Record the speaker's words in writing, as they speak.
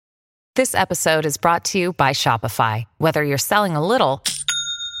This episode is brought to you by Shopify. Whether you're selling a little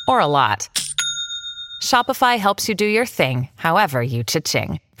or a lot, Shopify helps you do your thing, however you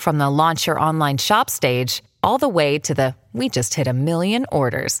cha-ching. From the launch your online shop stage, all the way to the we just hit 1 million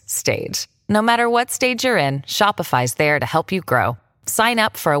orders stage. No matter what stage you're in, Shopify's there to help you grow. Sign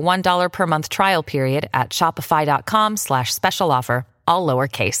up for a $1 per month trial period at shopify.com/special offer, all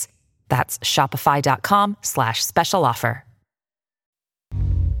lowercase. That's shopify.com/special offer.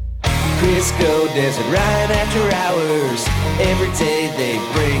 Crisco Desert Ryan after hours. Every day they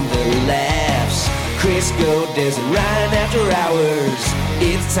bring the laughs. Crisco Desert Ryan after hours.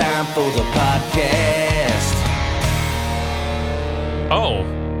 It's time for the podcast. Oh,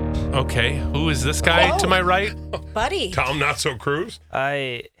 okay. Who is this guy to my right? Buddy. Tom Not So Cruise?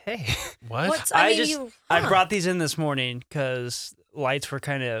 What? I brought these in this morning because lights were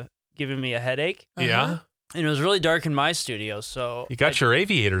kind of giving me a headache. Yeah. And it was really dark in my studio, so... You got your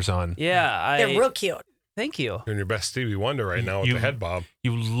aviators on. Yeah, They're real cute. Thank you. You're in your best Stevie Wonder right now with the head bob.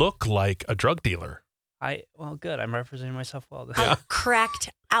 You look like a drug dealer. Well, good. I'm representing myself well. A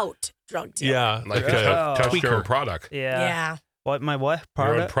cracked out drug dealer. Yeah. Like a touch your own tweaker. product. Yeah. What? My what?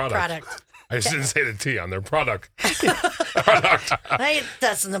 Your own Product? product. I just didn't say the T on their product. Product. I ain't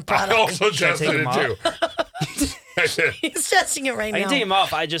testing the I product. also tested take it them too. I did. He's testing it right I now. can take them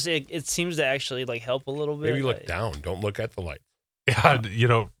off. it seems to actually like help a little bit. Maybe look down. Don't look at the light. Yeah,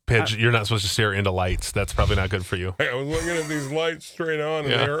 Pidge, you're not supposed to stare into lights. That's probably not good for you. I was looking at these lights straight on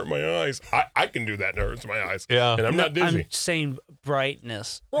and they hurt my eyes. I can do that and it hurts my eyes. Yeah. And I'm not dizzy. I'm saying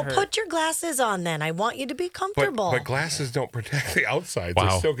brightness. Well, hurt. put your glasses on then. I want you to be comfortable. But glasses don't protect the outside. Wow.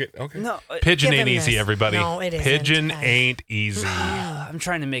 They still get, okay. No, Pigeon Give ain't him easy, this. everybody. No, it isn't. Pigeon ain't easy. I'm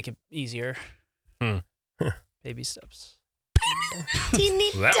trying to make it easier. Hmm. Baby steps.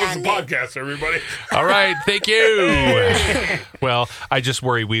 Teeny That was the tiny. podcast, everybody. All right, thank you. Well, I just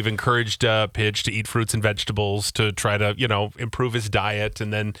worry we've encouraged Pidge to eat fruits and vegetables to try to, improve his diet.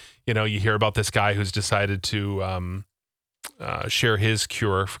 And then, you hear about this guy who's decided to share his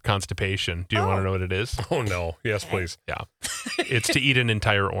cure for constipation. Do you want to know what it is? Oh, no. Yes, please. Yeah. It's to eat an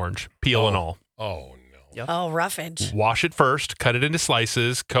entire orange, peel and all. Oh, no. Oh, roughage. Wash it first, cut it into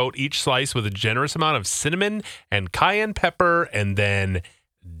slices, coat each slice with a generous amount of cinnamon and cayenne pepper, and then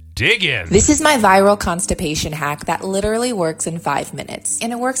dig in. This is my viral constipation hack that literally works in 5 minutes.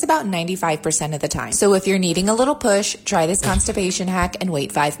 And it works about 95% of the time. So if you're needing a little push, try this constipation hack and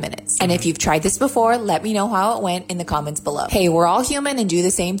wait 5 minutes. And if you've tried this before, let me know how it went in the comments below. Hey, we're all human and do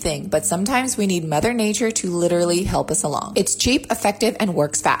the same thing, but sometimes we need Mother Nature to literally help us along. It's cheap, effective, and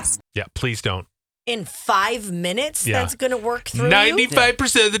works fast. Yeah, please don't. In 5 minutes, Yeah. that's going to work through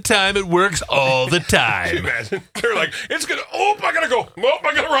 95% of the time, it works all the Can you time. imagine? They're like, it's going to, I got to go. I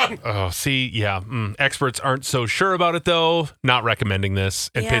got to run. Oh, see, yeah. Experts aren't so sure about it, though. Not recommending this.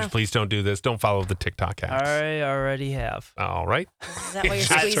 And Yeah. Pidge, please don't do this. Don't follow the TikTok hacks. I already have. All right. Is that why you're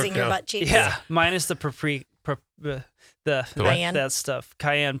Just squeezing your took butt cheeks? Yeah, minus the Cayenne? that stuff,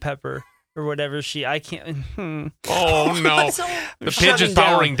 cayenne pepper or whatever. I can't. Oh, no. So, The Pidge is shutting down.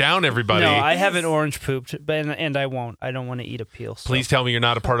 powering down everybody. No, I haven't orange pooped, and I won't. I don't want to eat a peel. So. Please tell me you're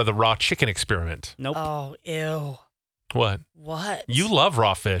not a part of the raw chicken experiment. Nope. oh, ew. What? What? You love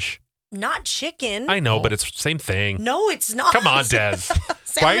raw fish. Not chicken. I know, but it's same thing. No, it's not. Come on, Des.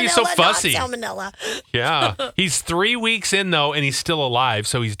 Why are you so Salmonella, fussy? Not salmonella. Yeah. He's 3 weeks in, though, and he's still alive,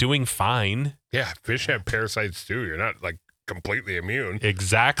 so he's doing fine. Yeah, fish have parasites too. You're not like completely immune.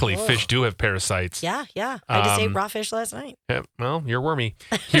 Exactly. Ugh. Fish do have parasites. Yeah. I just ate Um, raw fish last night. Yeah, well, you're wormy.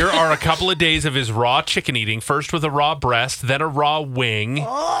 Here are a couple of days of his raw chicken eating. First with a raw breast, then a raw wing.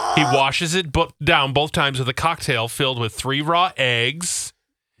 Oh. He washes it down both times with a cocktail filled with 3 raw eggs.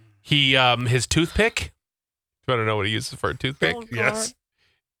 He his toothpick. You want to know what he uses for a toothpick? Oh, God. Yes.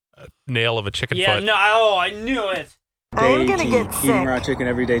 A nail of a chicken Yeah. foot. No. Oh, I knew it. I'm gonna get Eating sick. raw chicken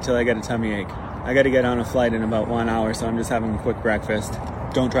every day till I get a tummy ache. I got to get on a flight in about 1 hour, so I'm just having a quick breakfast.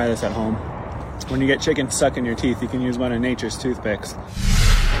 Don't try this at home. When you get chicken stuck in your teeth, you can use one of nature's toothpicks.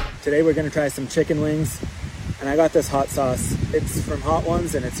 Today we're going to try some chicken wings, and I got this hot sauce. It's from Hot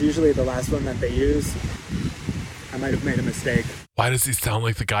Ones, and it's usually the last one that they use. I might have made a mistake. Why does he sound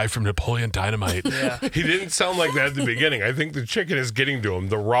like the guy from Napoleon Dynamite? Yeah. He didn't sound like that at the beginning. I think the chicken is getting to him,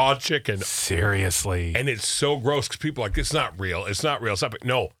 the raw chicken. Seriously. And it's so gross because people are like, it's not real. It's not real. Stop it.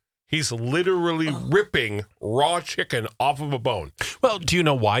 No, he's literally ripping raw chicken off of a bone. Well, do you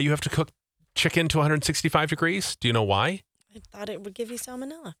know why you have to cook chicken to 165 degrees? Do you know why? I thought it would give you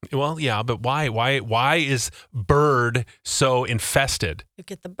salmonella. Well, yeah, but why? Why is bird so infested? You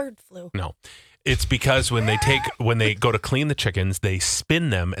get the bird flu. No. It's because when they go to clean the chickens, they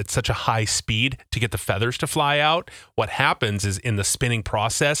spin them at such a high speed to get the feathers to fly out. What happens is in the spinning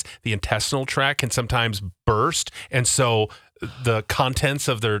process, the intestinal tract can sometimes burst, and so the contents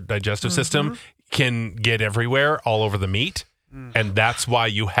of their digestive system can get everywhere, all over the meat. And that's why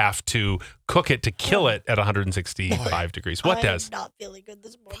you have to cook it to kill it at 165 degrees. What does? I'm not feeling good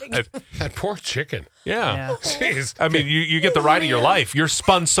this morning. That poor chicken. Yeah. Jeez. I mean, you get the ride of your life. You're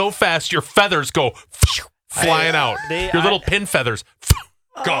spun so fast, your feathers go flying out. Your little pin feathers.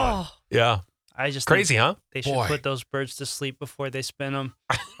 Gone. Yeah. I just Crazy, think huh? They should Boy. put those birds to sleep before they spin them.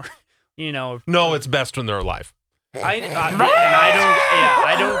 No, it's best when they're alive. I don't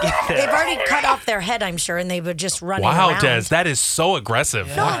get that. They've already cut off their head, I'm sure, and they were just running Wow, around. Des, that is so aggressive.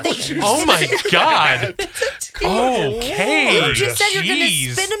 No, they just- Oh my God. Okay. You just said you're going to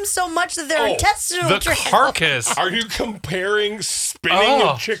Jeez. spin them so much that their intestinal The tract- carcass. Are you comparing spinning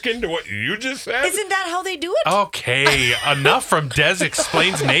Oh. a chicken to what you just said? Isn't that how they do it? Okay, enough from Des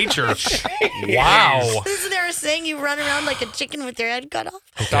Explains Nature. Wow. Isn't there a saying you run around like a chicken with your head cut off?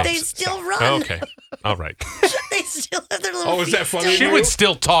 Okay. They still run. Okay. All right. They still have their little Oh, is feet that funny? still She you? would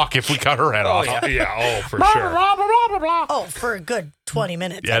still talk if we cut her head off. Oh, for sure. Oh, for a good 20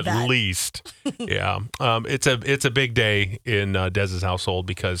 minutes. I At bet. least. Yeah. It's a big day in Dez's household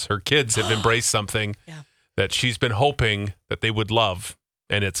because her kids have embraced something Yeah. that she's been hoping that they would love,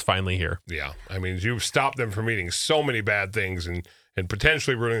 and it's finally here. Yeah. I mean, you've stopped them from eating so many bad things and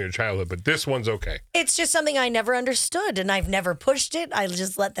potentially ruining their childhood, but this one's okay. It's just something I never understood, and I've never pushed it. I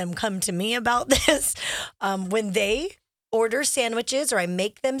just let them come to me about this. When they order sandwiches or I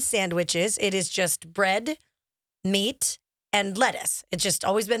make them sandwiches, it is just bread, meat, and lettuce. It's just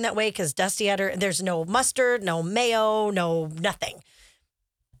always been that way because Dusty had her. There's no mustard, no mayo, no nothing.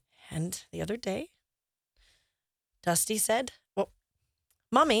 And the other day, Dusty said, "Well,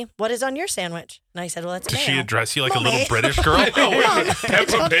 Mommy, what is on your sandwich?" And I said, "Well, that's Does mayo." she address you like a Mommy. little British girl?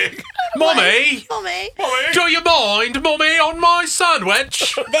 Peppa Pig. Mommy, Mommy. do you mind, Mommy, on my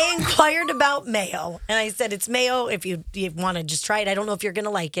sandwich? They inquired about mayo, and I said, "It's mayo. If you want to just try it, I don't know if you're going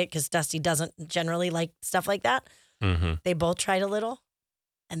to like it because Dusty doesn't generally like stuff like that." Mm-hmm. They both tried a little,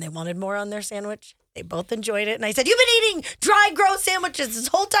 and they wanted more on their sandwich. They both enjoyed it, and I said, "You've been eating dry, gross sandwiches this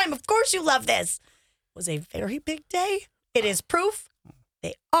whole time. Of course you love this." It was a very big day. It is proof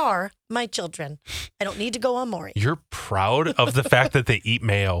they are my children. I don't need to go on Maury. You're proud of the fact that they eat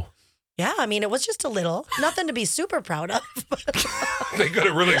mayo. Yeah, I mean, it was just a little. Nothing to be super proud of. They could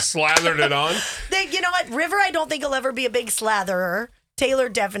have really slathered it on. You know what? River, I don't think he'll ever be a big slatherer. Taylor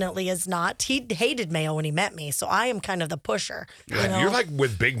definitely is not. He hated mayo when he met me, so I am kind of the pusher. You know? You're like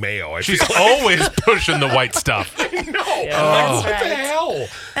with big mayo. I She's feel always pushing the white stuff. no. That's What the right. hell?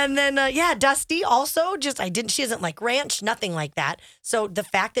 And then, Dusty also she doesn't like ranch, nothing like that. So the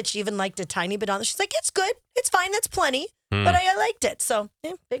fact that she even liked a tiny bit on it, she's like, it's good. It's fine. That's plenty. But I liked it. So,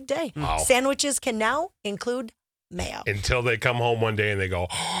 big day. Wow. Sandwiches can now include mayo. Until they come home one day and they go,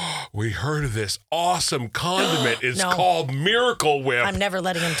 oh, we heard of this awesome condiment. It's No. called Miracle Whip. I'm never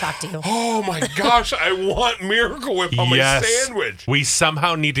letting him talk to you. Oh my gosh, I want Miracle Whip on my sandwich. We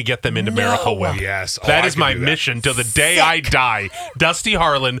somehow need to get them into No. Miracle Whip. Yes. Oh, That I is can my do that. mission till the day I die. Dusty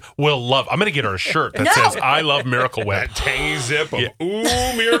Harlan will love. I'm going to get her a shirt that No. says "I love Miracle Whip." That tangy zip of, Yeah.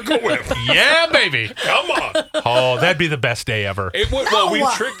 ooh, Miracle Whip. Yeah, baby. Come on. Oh, that'd be the best day ever. Well, we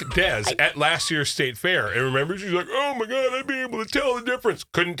tricked Des at last year's state fair. And remember, she's like, oh my God, I'd be able to tell the difference.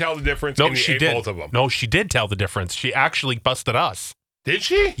 Couldn't tell the difference. No, and she ate did. both of them. No, she did tell the difference. She actually busted us. Did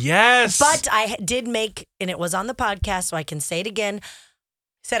she? Yes. But I did make, and it was on the podcast, so I can say it again.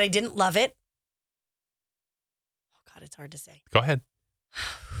 Said I didn't love it. Oh, God, it's hard to say. Go ahead.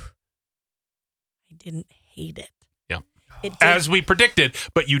 I didn't hate it. Yeah. It did. As we predicted,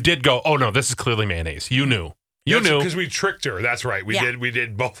 but you did go, oh no, this is clearly mayonnaise. You knew. You knew. Because we tricked her. That's right. We Yeah. did. We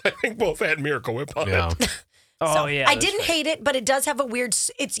did both. I think both had Miracle Whip on Yeah. it. Oh, So, yeah. I that's didn't right. hate it, but it does have a weird,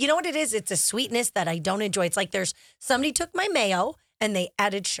 it's, you know what it is? It's a sweetness that I don't enjoy. It's like somebody took my mayo and they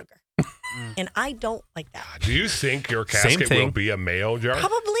added sugar. And I don't like that. Do you think your Same casket thing. will be a mayo jar?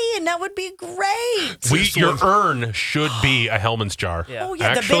 Probably, and that would be great. Your urn should be a Hellman's jar. Yeah. Oh, yeah,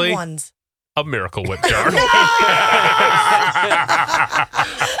 Actually, the big ones. a Miracle Whip jar.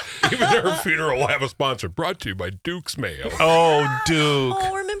 Even her funeral will have a sponsor. Brought to you by Duke's Mayo. Oh, Duke.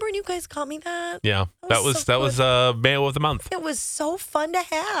 Oh, remember when you guys called me that? Yeah, That was so that was mayo of the month. It was so fun to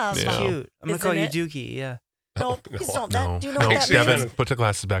have. Yeah. Cute. I'm going to Isn't call you it? Dookie, yeah. No, please don't. No, Do you know no, what that Devin, means? put the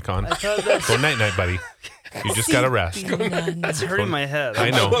glasses back on. I thought that's, Go night night, buddy. You just got to rest. that's hurting my head. I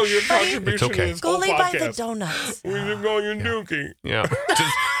know. Oh, your contribution It's okay. to this Go whole lay by the podcast. donuts. We're going you Dookie. Yeah,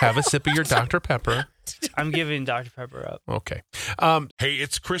 just have a sip of your Dr. Pepper. I'm giving Dr. Pepper up. Okay. Hey,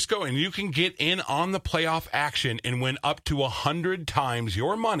 it's Crisco, and you can get in on the playoff action and win up to 100 times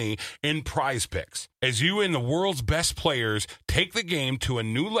your money in Prize Picks. As you and the world's best players take the game to a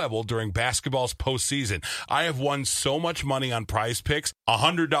new level during basketball's postseason. I have won so much money on Prize Picks,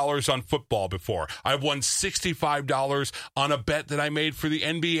 $100 on football before. I've won $65 on a bet that I made for the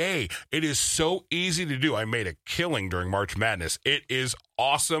NBA. It is so easy to do. I made a killing during March Madness. It is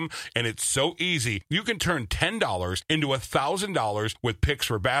awesome, and it's so easy. You can turn $10 into $1,000 with picks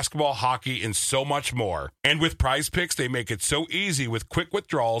for basketball, hockey, and so much more. And with Prize Picks, they make it so easy with quick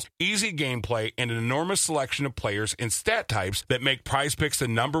withdrawals, easy gameplay, and an enormous selection of players and stat types that make Prize Picks the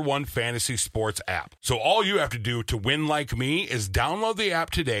 #1 fantasy sports app. So all you have to do to win like me is download the app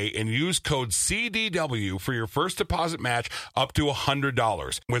today and use code CDW for your first deposit match up to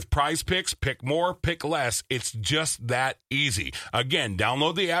 $100. With Prize Picks, pick more, pick less. It's just that easy. Again,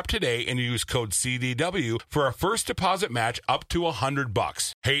 download the app today and use code CDW for a first deposit match up to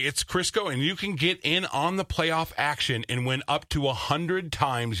 $100. Hey, it's Crisco, and you can get in on the playoff action and win up to 100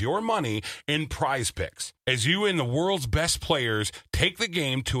 times your money in Prize Picks. As you and the world's best players take the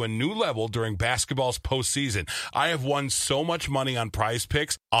game to a new level during basketball's postseason. I have won so much money on Prize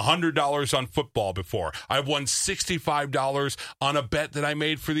Picks, $100 on football before. I've won $65 on a bet that I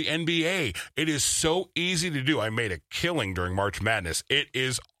made for the NBA. It is so easy to do. I made a killing during March Madness. It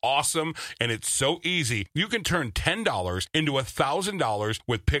is awesome, and it's so easy. You can turn $10 into $1,000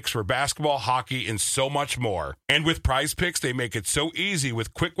 with picks for basketball, hockey, and so much more. And with Prize Picks, they make it so easy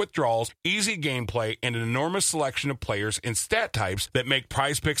with quick withdrawals, easy gameplay, and an enormous selection of players and stat types that make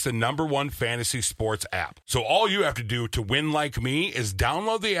Prize Picks the #1 fantasy sports app. So all you have to do to win like me is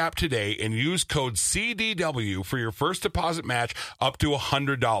download the app today and use code CDW for your first deposit match up to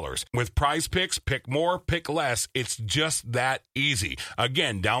 $100. With Prize Picks, pick more, pick less. It's just that easy.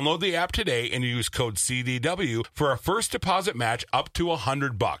 Again, download the app today and use code CDW for a first deposit match up to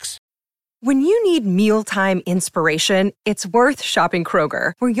 $100. When you need mealtime inspiration, it's worth shopping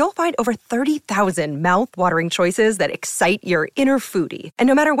Kroger, where you'll find over 30,000 mouth-watering choices that excite your inner foodie. And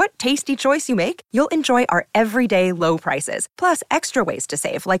no matter what tasty choice you make, you'll enjoy our everyday low prices, plus extra ways to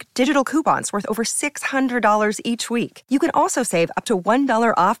save, like digital coupons worth over $600 each week. You can also save up to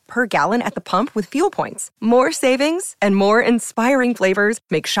 $1 off per gallon at the pump with fuel points. More savings and more inspiring flavors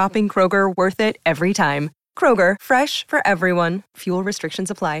make shopping Kroger worth it every time. Kroger, fresh for everyone. Fuel restrictions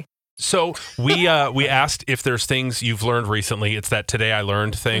apply. So we asked if there's things you've learned recently. It's that today I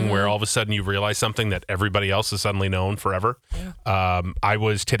learned thing where all of a sudden you realize something that everybody else has suddenly known forever. Yeah. I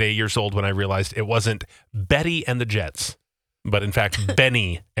was today years old when I realized it wasn't Betty and the Jets, but in fact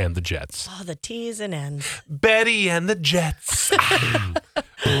Benny and the Jets. Oh, the T's and N's. Betty and the Jets.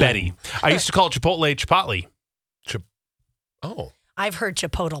 Betty. I used to call it Chipotle. Oh. I've heard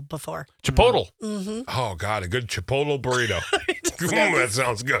Chipotle before. Chipotle. Mm-hmm. Oh, God, a good Chipotle burrito. That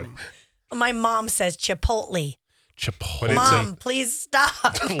sounds good. My mom says Chipotle. Chipotle. Mom, please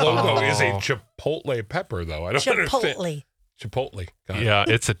stop. The logo is a Chipotle pepper, though. I don't understand. Chipotle. Got it. Yeah,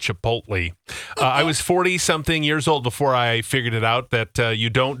 it's a Chipotle. I was 40-something years old before I figured it out that you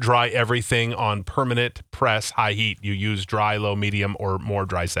don't dry everything on permanent press high heat. You use dry, low, medium, or more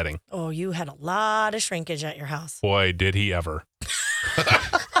dry setting. Oh, you had a lot of shrinkage at your house. Boy, did he ever.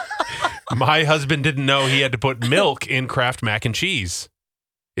 My husband didn't know he had to put milk in Kraft mac and cheese.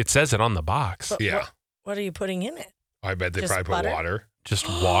 It says it on the box. But Yeah. What are you putting in it? I bet they Just probably butter? put water. Just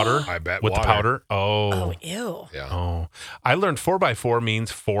water? I bet with water. the powder? Oh, Oh. ew. Yeah. Oh. I learned 4x4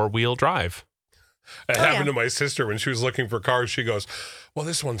 means four-wheel drive. It Oh, happened yeah. to my sister when she was looking for cars. She goes, well,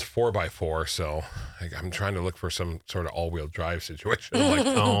 this one's 4x4, so I'm trying to look for some sort of all-wheel drive situation. I'm like,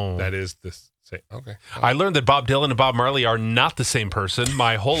 Oh. that is this. Okay. I learned that Bob Dylan and Bob Marley are not the same person.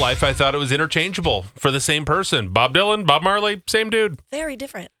 My whole life I thought it was interchangeable for the same person. Bob Dylan, Bob Marley, same dude. Very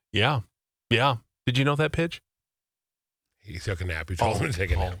different. Yeah. Yeah. Did you know that, Pidge? He took a nap. He told him to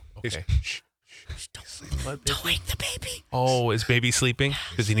take a nap. Okay. Shh. Don't wake the baby. Oh, is baby sleeping?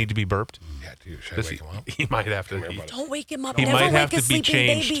 Does he need to be burped? Yeah, dude. Should I Does wake him up? he might have to. Come here, He buddy. Don't wake him up. He Never might have wake a to be sleeping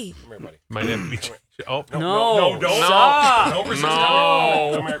changed. baby. Come here, buddy. might have to be. Oh No, don't stop. No, resist.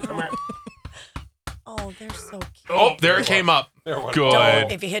 No. Come here, come here. Oh, they're so cute. Oh, there it came up. There it was.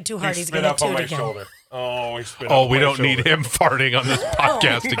 Good. If you hit too hard, he's spit going to up on toot my again. shoulder. Oh, he spit Oh, up we on my don't need shoulder. him farting on this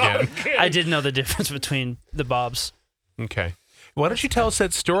podcast again. I did know the difference between the Bobs. Okay. Why don't you tell us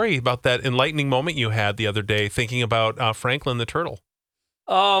that story about that enlightening moment you had the other day thinking about Franklin the turtle?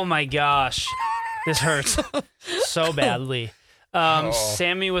 Oh my gosh, this hurts so badly.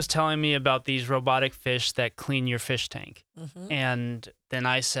 Sammy was telling me about these robotic fish that clean your fish tank. And then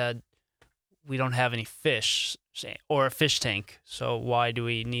I said, we don't have any fish or a fish tank, so why do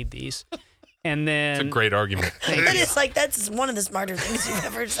we need these? And then It's a great argument. It is like that's one of the smarter things you've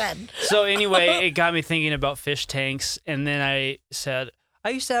ever said. So anyway, it got me thinking about fish tanks, and then I said, I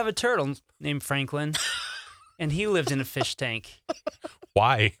used to have a turtle named Franklin, and he lived in a fish tank.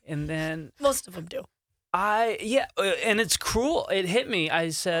 Why? And then Most of them do. and it's cruel. It hit me. I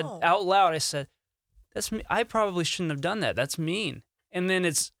said out loud, I said, that's me. I probably shouldn't have done that. That's mean. And then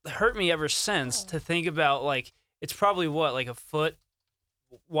it's hurt me ever since to think about, like, it's probably like a foot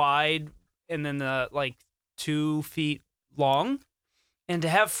wide and then like 2 feet long. And to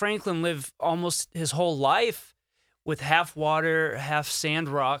have Franklin live almost his whole life with half water, half sand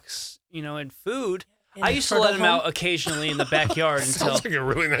rocks, and food. I used to let him out occasionally in the backyard until. Sounds like a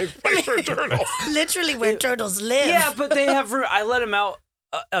really nice place for a turtle. Literally where turtles live. Yeah, but they have. I let him out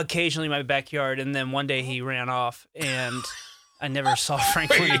occasionally in my backyard, and then one day he ran off, and I never saw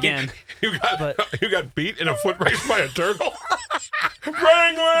Franklin again. You got beat in a foot race by a turtle?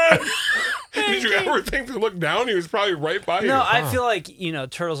 Franklin! Did you ever think to look down? He was probably right by you. No, I feel like,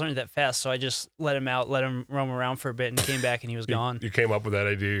 turtles aren't that fast, so I just let him out, let him roam around for a bit, and came back, and he was gone. You came up with that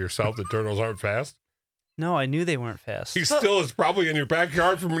idea yourself that turtles aren't fast? No, I knew they weren't fast. He still is probably in your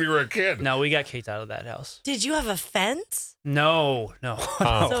backyard from when you were a kid. No, we got kicked out of that house. Did you have a fence? No.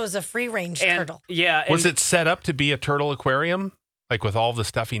 So it was a free range turtle. Yeah. Was it set up to be a turtle aquarium, like with all the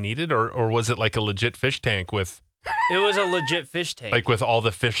stuff he needed, or was it like a legit fish tank with? It was a legit fish tank. Like with all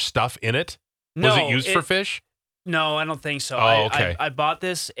the fish stuff in it? No, was it used for fish? No, I don't think so. Oh, okay. I bought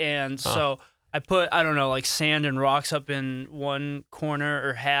this, and so I put, I don't know, like sand and rocks up in one corner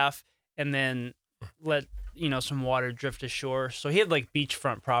or half, and then let some water drift ashore. So he had like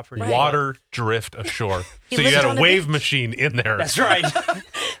beachfront property. Right. Water drift ashore. He So you lived had on a a wave beach. machine in there. That's right.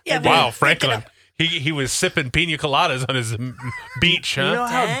 Yeah, Wow, but- Franklin. He was sipping pina coladas on his beach, huh? You know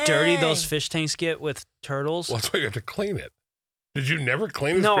how dirty Dang. those fish tanks get with turtles? Well, that's why you have to clean it. Did you never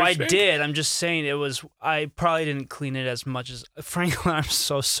clean his No, fish I tank? did. I'm just saying I probably didn't clean it as much as Franklin. I'm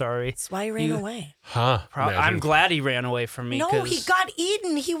so sorry. That's why he ran away. Huh. I'm Imagine. glad he ran away from me. No, 'cause- he got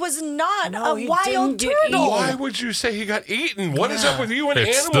eaten. He was not No, a he wild didn't get turtle. Why would you say he got eaten? What is up with you and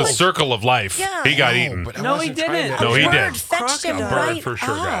It's animals? the circle of life. Yeah. He got No, eaten. but I No, he wasn't trying didn't. to- No, he a did. bird fetched him A bird right for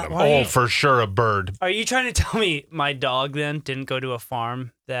sure got up. him. Oh, for sure, a bird. Are you trying to tell me my dog then didn't go to a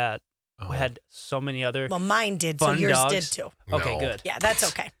farm that had so many other Well, mine did, so fun yours dogs? did too. Okay, No. good. Yeah, that's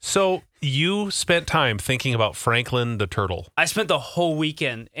okay. So you spent time thinking about Franklin the turtle. I spent the whole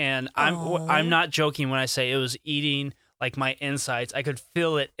weekend, and I'm not joking when I say it was eating like my insides. I could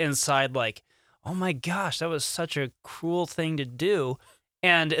feel it inside, like, oh my gosh, that was such a cruel thing to do.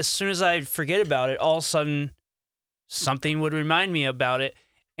 And as soon as I forget about it, all of a sudden something would remind me about it.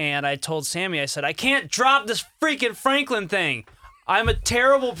 And I told Sammy, I said, I can't drop this freaking Franklin thing. I'm a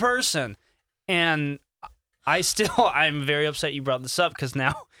terrible person. And I'm very upset you brought this up, because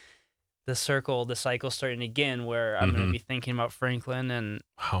now the cycle's starting again, where I'm going to be thinking about Franklin. And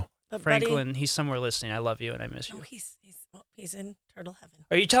Wow. But Franklin, buddy, he's somewhere listening. I love you and I miss you. no, he's in turtle heaven.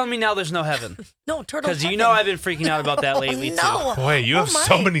 Are you telling me now there's no heaven? No, turtle Because heaven. you know I've been freaking out about that lately no. Boy, you have my.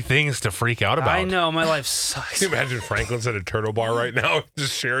 so many things to freak out too. about. I know, my life sucks. Can you imagine Franklin's at a turtle bar right now,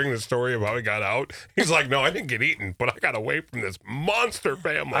 just sharing the story of how he got out? He's like, no, I didn't get eaten, but I got away from this monster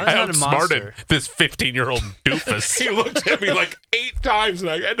family. I I not a outsmarted monster. this 15-year-old doofus. He looked at me like 8 times,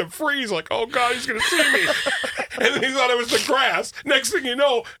 and I had to freeze, like, oh, God, he's going to see me. And then he thought it was the grass. Next thing you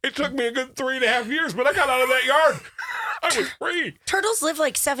know, it took me a good 3.5 years, but I got out of that yard. I was free. Turtles live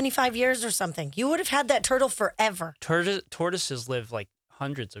like 75 years or something. You would have had that turtle forever. Tortoises live like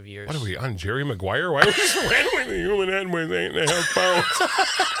hundreds of years. What are we on, Jerry Maguire? Why are we just randomly the human head weighs 8.5 pounds?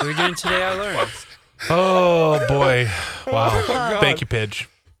 What are we doing today? I learned. Oh, boy. Wow. God. Thank you, Pidge.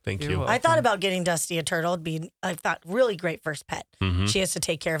 Thank You're you. welcome. I thought about getting Dusty a turtle. It'd be, I thought, really great first pet. Mm-hmm. She has to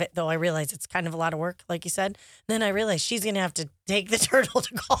take care of it, though I realize it's kind of a lot of work, like you said. Then I realized she's going to have to take the turtle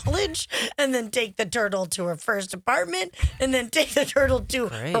to college, and then take the turtle to her first apartment, and then take the turtle to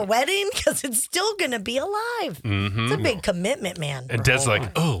her Great. wedding, because it's still going to be alive. It's a big commitment, man. And Ded's like,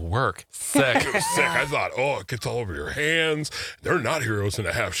 oh, work. Sick. It was sick. I thought, oh, it gets all over your hands. They're not heroes in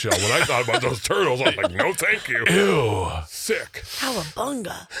a half shell. When I thought about those turtles, I was like, no, thank you. Ew. Sick.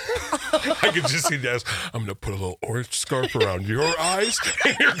 Cowabunga. I could just see Des. I'm going to put a little orange scarf around your eyes,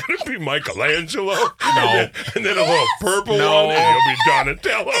 and you're going to be Michelangelo. No. And then a little purple No. one, and you'll be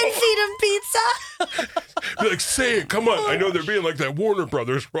Donatello. And feed him pizza. Be like, say it. Come on. I know they're being like that Warner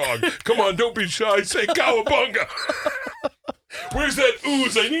Brothers frog. Come on, don't be shy. Say cowabunga. Where's that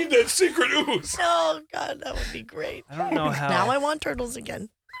ooze? I need that secret ooze. Oh, God, that would be great. I don't know how. Now I want turtles again.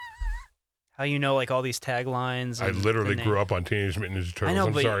 How you know like all these taglines? I and literally the grew name. up on Teenage Mutant Ninja Turtles. know,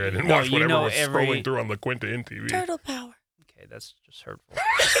 I'm but sorry, I didn't no, watch you whatever know was every- scrolling through on La Quinta in TV. Turtle power. Okay, that's just hurtful.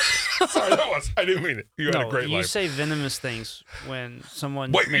 Sorry, I didn't mean it. You had a great life. You say venomous things when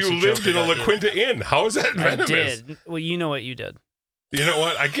someone What, makes you a lived joke in a about La you. Quinta Inn. How is that venomous? I did. Well, you know what you did. You know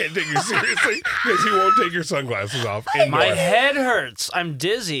what? I can't take you seriously because you won't take your sunglasses off. My indoors. head hurts. I'm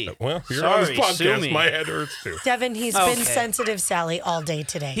dizzy. Well, you're Sorry, on this sue podcast. me. My head hurts too. Devin, he's Okay. been sensitive Sally all day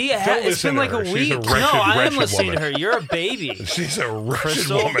today. Don't It's listen been to like her. a She's week. a wretched, No, I am wretched listening woman. to her. You're a baby. She's a wretched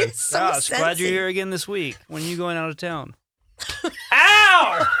Crystal. woman. So Gosh, glad you're sensitive. here again this week. When are you going out of town?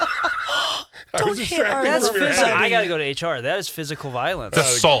 Ow! I was hit distracted our That's from your physical. head. I gotta go to HR. That is physical violence.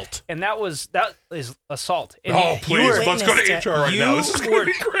 It's assault. And that is assault. And Oh, you please, were let's go to witnessed HR right You now. This is going were-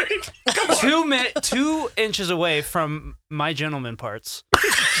 to be great. 2 inches away from my gentleman parts.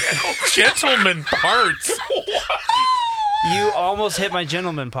 Gentleman parts. You almost hit my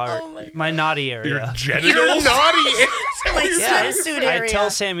gentleman part, my naughty Your area. genitals? You're naughty. My Yeah. swimsuit I area.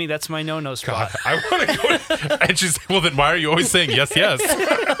 tell Sammy that's my no-no spot. I want to go. And she's, well, then why are you always saying yes, yes?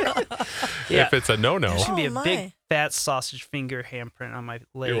 Yeah. If it's a no-no. There's gonna be a Oh, my. big fat sausage finger handprint on my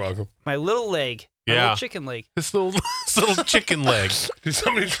leg. You're welcome. My little leg. My Yeah. little chicken leg. This little chicken leg. Did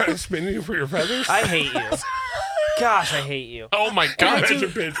somebody try to spin you for your feathers? I hate you. Gosh, I hate you. Oh my God. Imagine,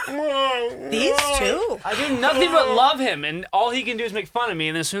 bitch. These two. I do nothing but love him, and all he can do is make fun of me.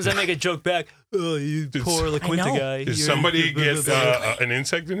 And as soon as I make a joke back, oh, you poor La Quinta know. guy. Did you're- somebody get an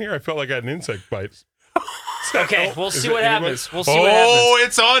insect in here? I felt like I had an insect bite. Okay, we'll Is see it what anybody? happens. We'll see what happens. Oh,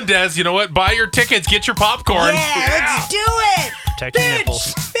 it's on, Des. You know what? Buy your tickets. Get your popcorn. Yeah, let's do it. Protect your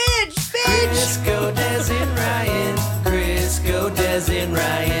nipples. Bitch. Crisco, Des and Ryan. Crisco, Des and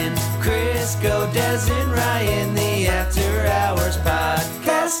Ryan. Crisco, Des and Ryan. The After Hours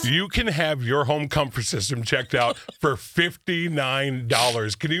Podcast. You can have your home comfort system checked out for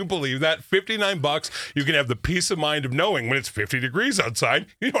 $59. Can you believe that? $59. You can have the peace of mind of knowing when it's 50 degrees outside,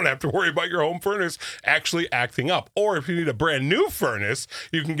 you don't have to worry about your home furnace actually acting up. Or if you need a brand new furnace,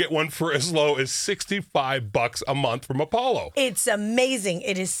 you can get one for as low as $65 a month from Apollo. It's amazing.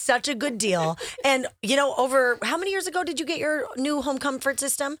 It is such a good deal. And, you know, over how many years ago did you get your new home comfort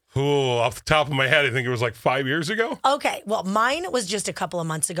system? Ooh, off the top of my head, I think it was like 5 years ago. Okay. Well, mine was just a couple of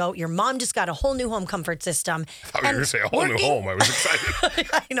months ago. Your mom just got a whole new home comfort system. I thought you were going to say a whole new working- home. I was excited.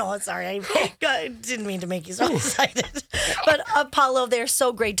 I know. Sorry. I didn't mean to make you so excited. But Apollo, they're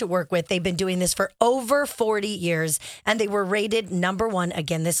so great to work with. They've been doing this for over 40 years, and they were rated #1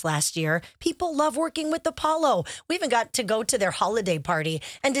 again this last year. People love working with Apollo. We even got to go to their holiday party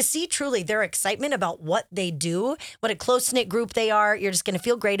and to see truly their excitement about what they do, what a close-knit group they are. You're just going to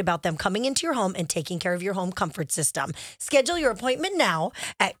feel great about them coming into your home and taking care of your home comfort system. Schedule your appointment now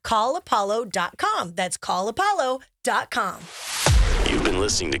at callapollo.com. That's callapollo.com. You've been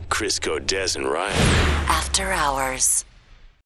listening to Crisco, Des, and Ryan. After Hours.